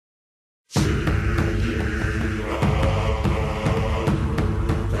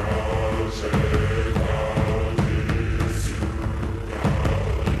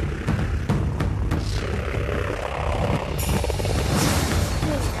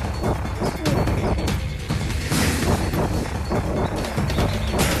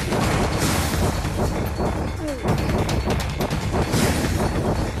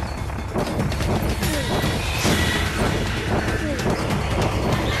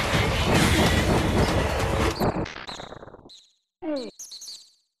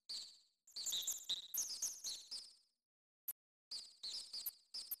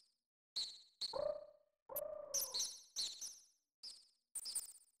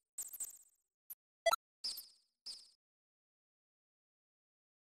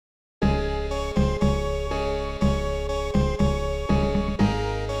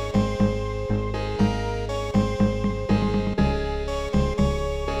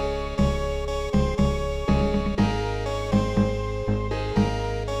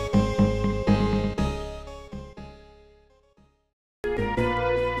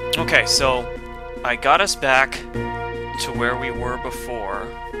Okay, so I got us back to where we were before.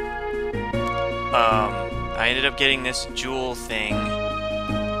 I ended up getting this jewel thing.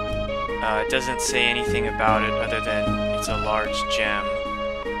 It doesn't say anything about it other than it's a large gem.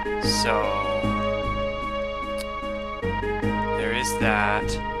 So there is that.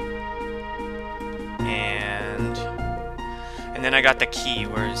 And then I got the key.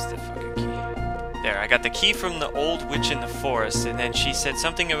 Where is the fucking key? There, I got the key from the old witch in the forest, and then she said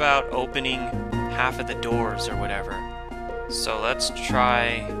something about opening half of the doors or whatever. So let's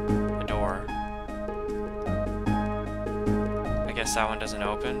try a door. I guess that one doesn't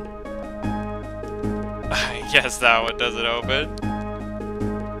open. I guess that one doesn't open.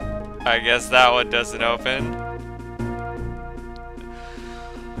 I guess that one doesn't open.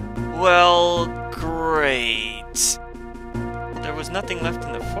 Well, great. There was nothing left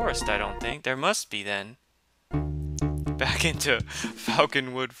in the forest, I don't think. There must be, then. Back into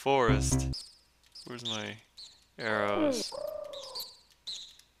Falconwood Forest. Where's my arrows?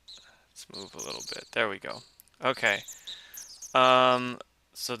 Let's move a little bit. There we go. Okay.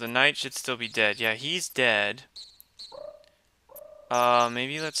 So the knight should still be dead. Yeah, he's dead.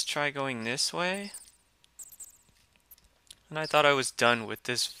 Maybe let's try going this way? And I thought I was done with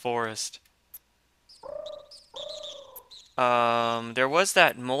this forest. There was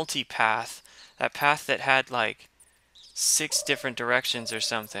that multi-path. That path that had, like, 6 different directions or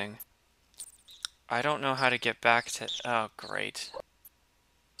something. I don't know how to get back to... Oh, great.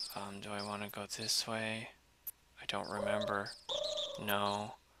 Do I want to go this way? I don't remember.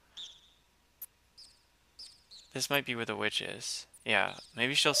 No. This might be where the witch is. Yeah,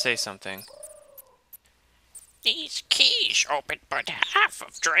 maybe she'll say something. These keys open but half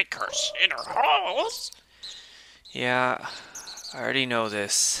of Drakehurst's inner halls. Yeah, I already know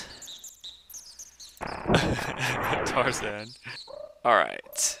this. Tarzan.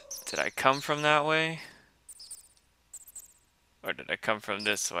 Alright. Did I come from that way? Or did I come from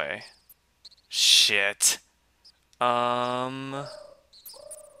this way? Shit.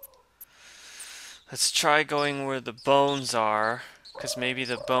 Let's try going where the bones are. Because maybe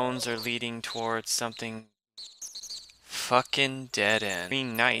the bones are leading towards something fucking dead end.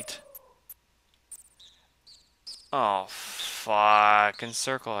 Green Knight. Oh, fucking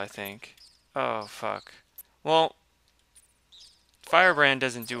circle, I think. Oh, fuck. Well, Firebrand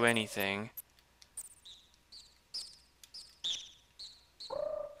doesn't do anything.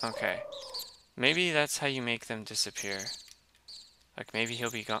 Okay. Maybe that's how you make them disappear. Like, maybe he'll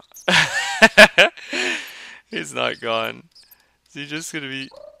be gone. He's not gone. Is he just gonna be...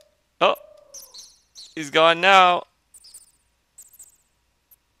 Oh! He's gone now!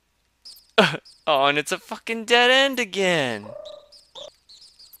 Oh, and it's a fucking dead end again!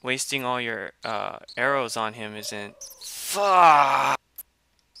 Wasting all your arrows on him isn't... Fuck!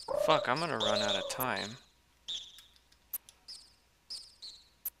 Fuck, I'm gonna run out of time.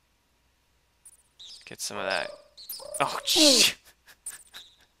 Get some of that. Oh, shit!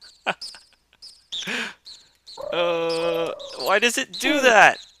 Why does it do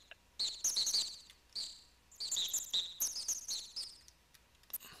that?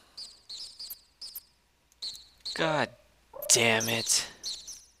 God damn it.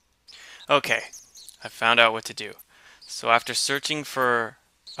 Okay, I found out what to do. So after searching for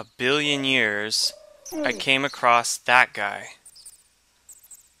a billion years, I came across that guy.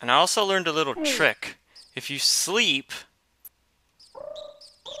 And I also learned a little trick. If you sleep...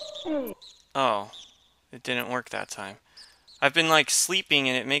 Oh, it didn't work that time. I've been like sleeping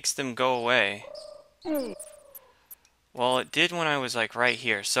and it makes them go away. Well, it did when I was like right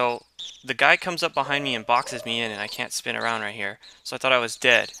here. So the guy comes up behind me and boxes me in and I can't spin around right here. So I thought I was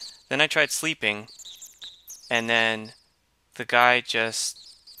dead. Then I tried sleeping and then the guy just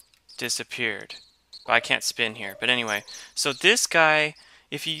disappeared. But I can't spin here. But anyway, so this guy,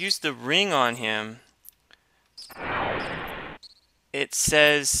 if you use the ring on him, it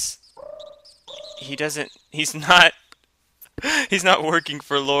says he's not working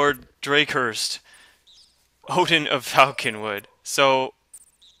for Lord Drakehurst, Odin of Falconwood. So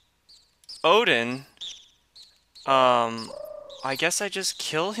Odin I guess I just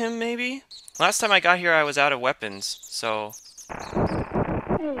kill him, maybe? Last time I got here, I was out of weapons, so...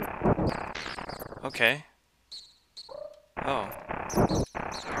 Okay. Oh.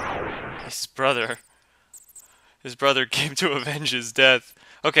 His brother. His brother came to avenge his death.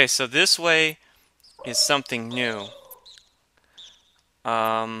 Okay, so this way is something new.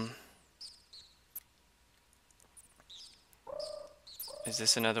 Is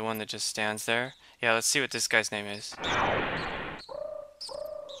this another one that just stands there? Yeah, let's see what this guy's name is.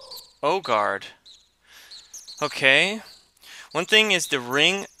 Ogard. Okay. One thing is the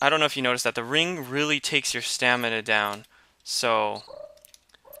ring. I don't know if you noticed that. The ring really takes your stamina down. So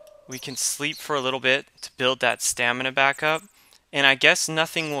we can sleep for a little bit to build that stamina back up. And I guess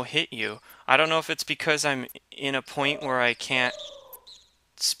nothing will hit you. I don't know if it's because I'm in a point where I can't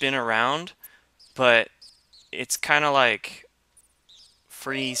spin around. But it's kind of like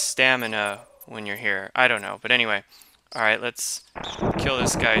free stamina when you're here. I don't know. But anyway. Alright, let's kill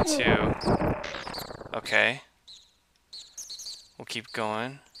this guy too. Okay. We'll keep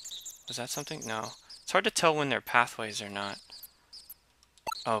going. Was that something? No. It's hard to tell when they're pathways or not.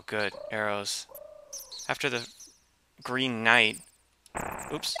 Oh, good. Arrows. After the green knight.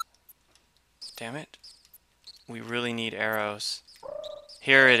 Oops. Damn it. We really need arrows.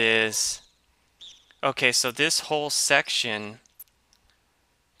 Here it is. Okay, so this whole section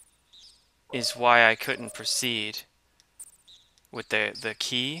is why I couldn't proceed with the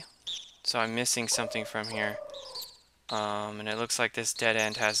key. So I'm missing something from here. And it looks like this dead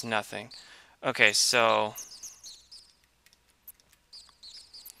end has nothing. Okay, so...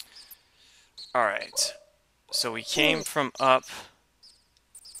 Alright. So we came from up.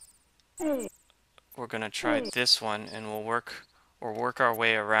 We're gonna try this one, and we'll work our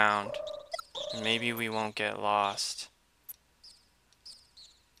way around. And maybe we won't get lost.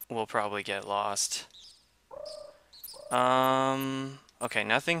 We'll probably get lost. Okay,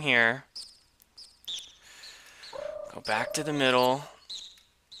 nothing here. Go back to the middle.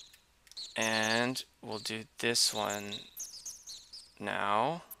 And we'll do this one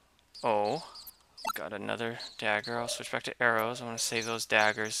now. Oh, got another dagger. I'll switch back to arrows. I want to save those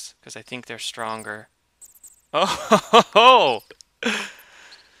daggers because I think they're stronger. Oh,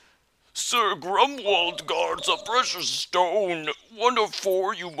 Sir Grumwald guards a precious stone, one of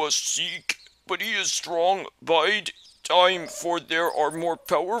four you must seek, but he is strong. Bide time, for there are more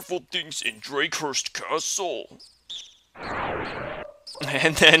powerful things in Drakehurst Castle.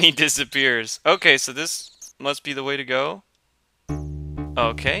 and then he disappears. Okay, so this must be the way to go.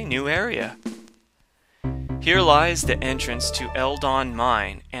 Okay, new area. Here lies the entrance to Eldon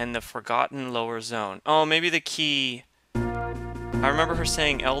Mine and the Forgotten Lower Zone. Oh, maybe the key... I remember her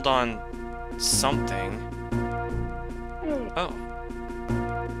saying Eldon something. Oh.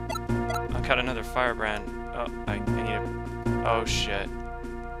 I got another firebrand. Oh, I need a... Oh, shit.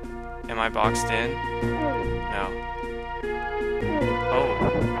 Am I boxed in? No. Oh.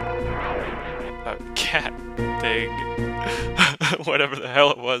 A cat thing. Whatever the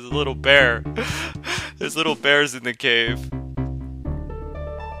hell it was. A little bear. There's little bears in the cave.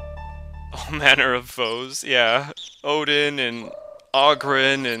 All manner of foes. Yeah. Odin and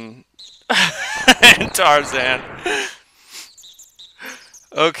Ogren and, and Tarzan.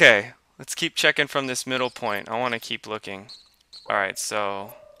 Okay. Let's keep checking from this middle point. I want to keep looking. Alright,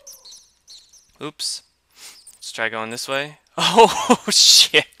 so... Oops. Let's try going this way. Oh,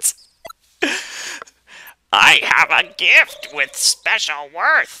 shit. I have a gift with special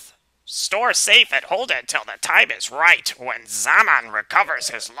worth. Store safe and hold it till the time is right when Zaman recovers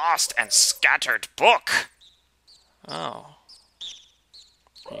his lost and scattered book. Oh.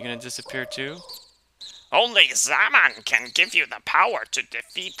 Are you gonna disappear too? Only Zaman can give you the power to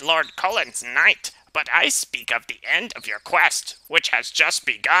defeat Lord Cullen's knight, but I speak of the end of your quest, which has just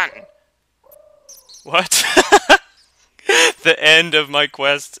begun. What? The end of my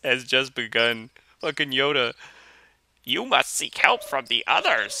quest has just begun. Fucking Yoda. You must seek help from the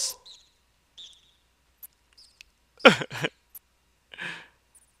others.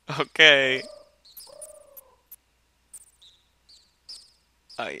 Okay.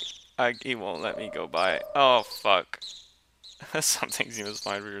 He won't let me go by. Oh, fuck. Some things you must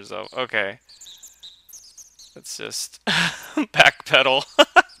find for yourself. Okay. Let's just backpedal.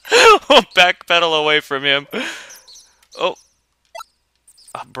 Backpedal away from him. Oh.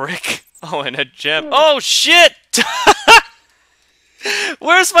 A brick. Oh, and a gem. Oh, shit!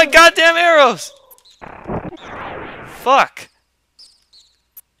 Where's my goddamn arrows? Fuck.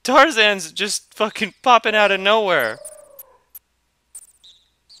 Tarzan's just fucking popping out of nowhere.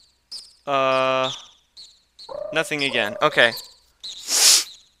 Nothing again. Okay.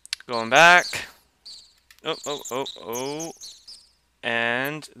 Going back. Oh.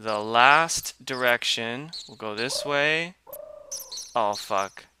 And the last direction will go this way. Oh,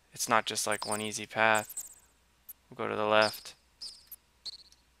 fuck. It's not just like one easy path. We'll go to the left.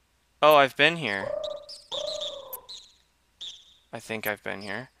 Oh, I've been here. I think I've been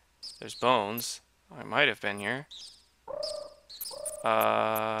here. There's bones. I might have been here.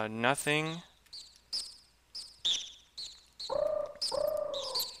 Nothing.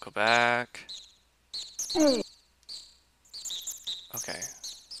 Go back. Okay.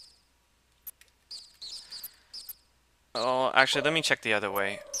 Oh, actually, let me check the other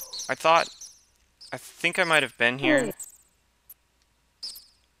way. I think I might have been here.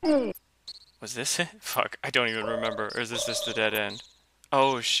 Was this it? Fuck, I don't even remember. Or is this just the dead end?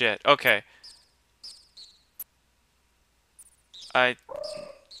 Oh, shit. Okay.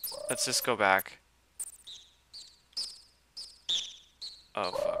 Let's just go back.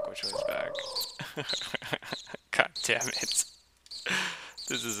 Oh, fuck, which way's back? God damn it.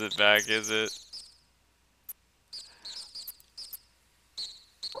 This isn't back, is it?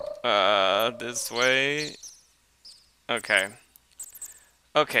 This way. Okay.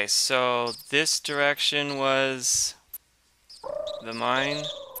 Okay, so this direction was the mine.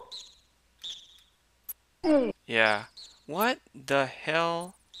 Yeah. What the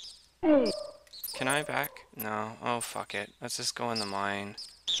hell? Can I back? No. Oh, fuck it. Let's just go in the mine.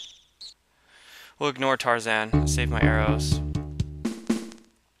 We'll ignore Tarzan. Save my arrows.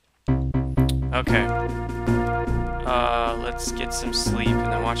 Okay. Let's get some sleep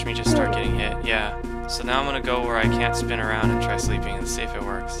and then watch me just start getting hit. Yeah. So now I'm gonna go where I can't spin around and try sleeping and see if it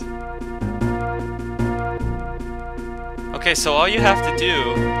works. Okay, so all you have to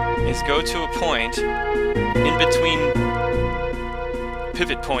do is go to a point in between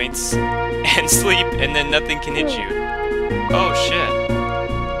pivot points and sleep, and then nothing can hit you. Oh shit.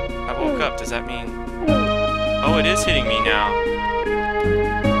 I woke up. Does that mean... Oh, it is hitting me now.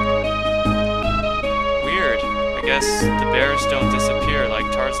 Weird. I guess the bears don't disappear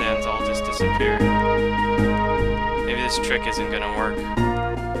like Tarzan's all just disappear. Maybe this trick isn't gonna work.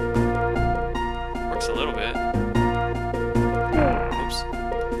 Works a little bit. Oops.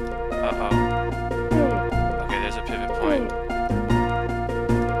 Uh-oh. Okay, there's a pivot point.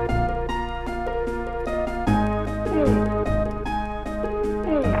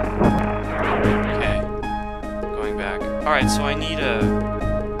 Okay. Going back. Alright, so I need a...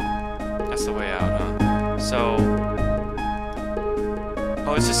 That's the way out, huh? So...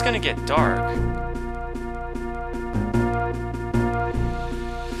 Oh, it's just gonna get dark.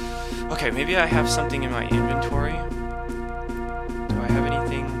 Okay, maybe I have something in my inventory. Do I have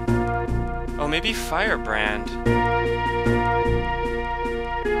anything? Oh, maybe Firebrand.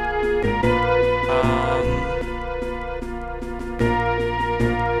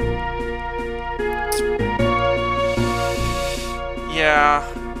 Yeah.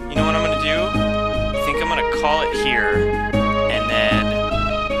 You know what I'm gonna do? I think I'm gonna call it here, and then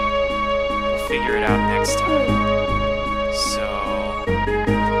we'll figure it out next time. So...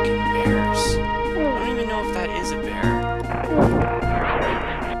 I don't even know if that is a bear.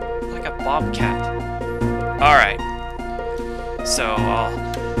 Like a bobcat. Alright. So,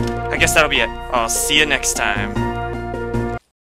 I guess that'll be it. I'll see you next time.